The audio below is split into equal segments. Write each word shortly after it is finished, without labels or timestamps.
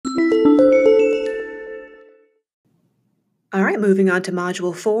All right, moving on to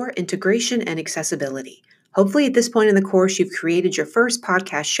Module 4, Integration and Accessibility. Hopefully, at this point in the course, you've created your first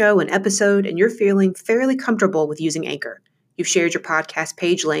podcast show and episode, and you're feeling fairly comfortable with using Anchor. You've shared your podcast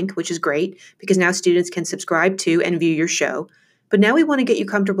page link, which is great because now students can subscribe to and view your show. But now we want to get you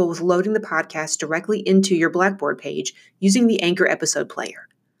comfortable with loading the podcast directly into your Blackboard page using the Anchor episode player.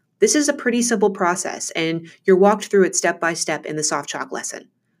 This is a pretty simple process, and you're walked through it step by step in the Soft Chalk lesson.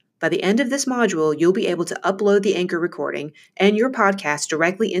 By the end of this module, you'll be able to upload the Anchor recording and your podcast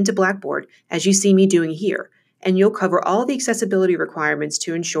directly into Blackboard, as you see me doing here, and you'll cover all the accessibility requirements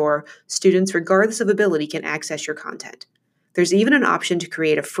to ensure students, regardless of ability, can access your content. There's even an option to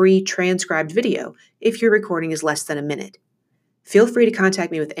create a free transcribed video if your recording is less than a minute. Feel free to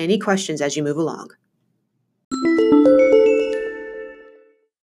contact me with any questions as you move along.